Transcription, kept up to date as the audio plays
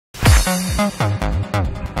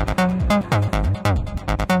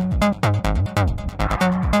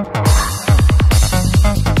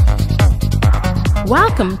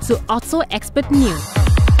Welcome to Auto Expert News.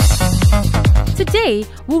 Today,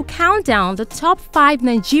 we'll count down the top 5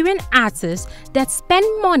 Nigerian artists that spend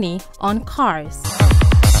money on cars.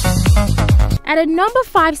 At a number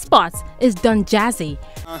 5 spot is Don Jazzy.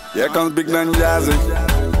 Here comes Big Don Jazzy,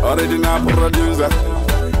 original producer.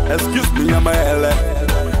 Excuse me, I'm a LA.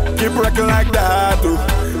 Keep rocking like that.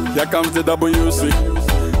 Here comes the WC,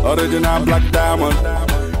 original Black Diamond.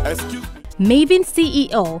 Excuse me. Mavin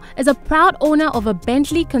CEO is a proud owner of a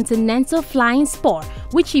Bentley Continental Flying Sport,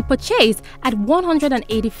 which he purchased at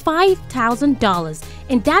 $185,000,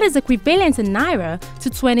 and that is equivalent in Naira to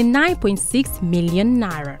 29.6 million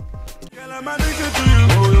Naira.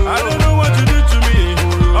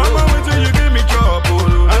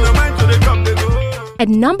 At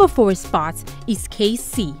number 4 spot is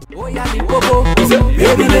KC.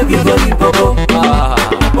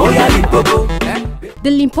 The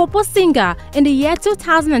Limpopo singer in the year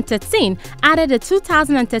 2013 added a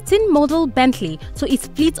 2013 model Bentley to its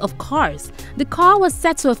fleet of cars. The car was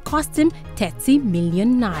said to have cost him 30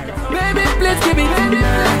 million Naira. Baby, please give me.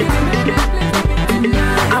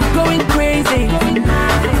 I'm going crazy.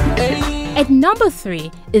 At number 3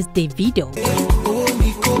 is Davido.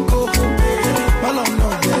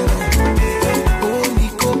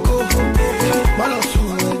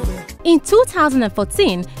 In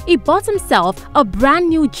 2014, he bought himself a brand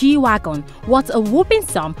new G-Wagon worth a whopping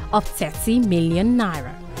sum of 30 million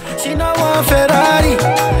Naira. She know one Ferrari.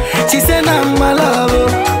 She said I'm my lover.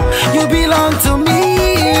 You belong to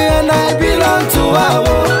me and I belong to her.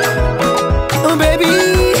 Oh, baby,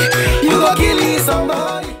 you go killing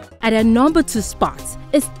somebody. At a number 2 spot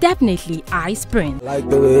is definitely Ice Prince. Like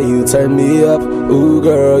the way you turn me up, ooh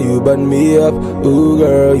girl, you burn me up, ooh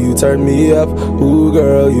girl, you turn me up, ooh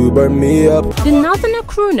girl, you burn me up. The Northerner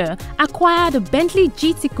crooner acquired a Bentley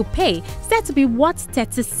GT Coupe said to be worth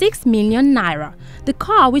 36 million Naira. The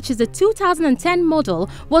car, which is a 2010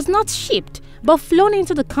 model, was not shipped but flown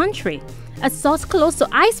into the country. A source close to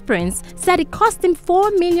Ice Prince said it cost him 4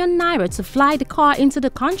 million Naira to fly the car into the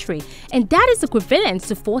country, and that is equivalent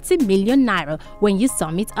to 40 million Naira when you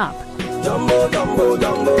sum it up. Jumbo, jumbo,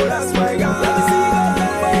 jumbo, that's my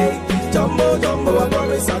guy. Jumbo, jumbo, I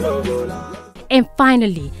promise I don't go down. And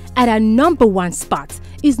finally, at our number 1 spot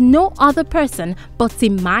is no other person but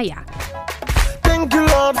Timaya. Thank you,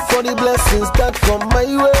 Lord, for the blessings that come my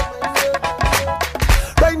way.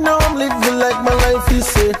 Right now I'm living like my life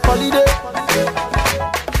is a holiday.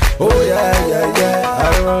 Oh yeah, yeah, yeah, I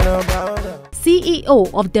run about her. CEO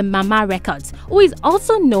of the Mama Records, who is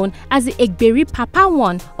also known as the Egberi Papa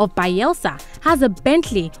One of Bayelsa, has a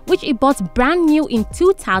Bentley which he bought brand new in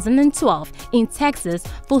 2012 in Texas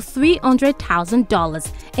for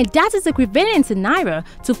 $300,000, and that is equivalent in Naira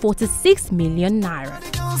to 46 million Naira.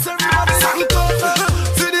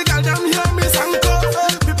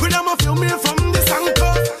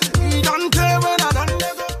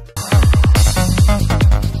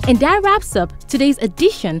 And that wraps up today's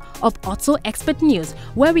edition of Auto Expert News,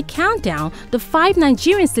 where we count down the 5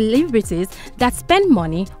 Nigerian celebrities that spend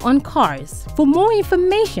money on cars. For more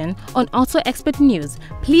information on Auto Expert News,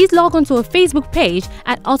 please log on to our Facebook page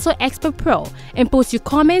at Auto Expert Pro and post your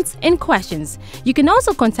comments and questions. You can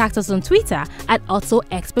also contact us on Twitter at Auto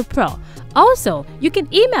Expert Pro. Also, you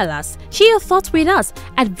can email us, share your thoughts with us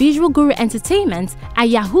at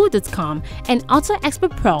visualguruentertainment@yahoo.com and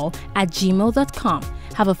autoexpertpro@gmail.com.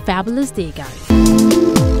 Have a fabulous day, guys.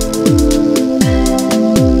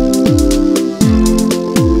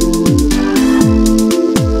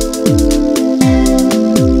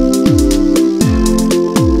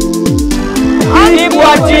 Keep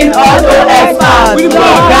watching Auto Expert.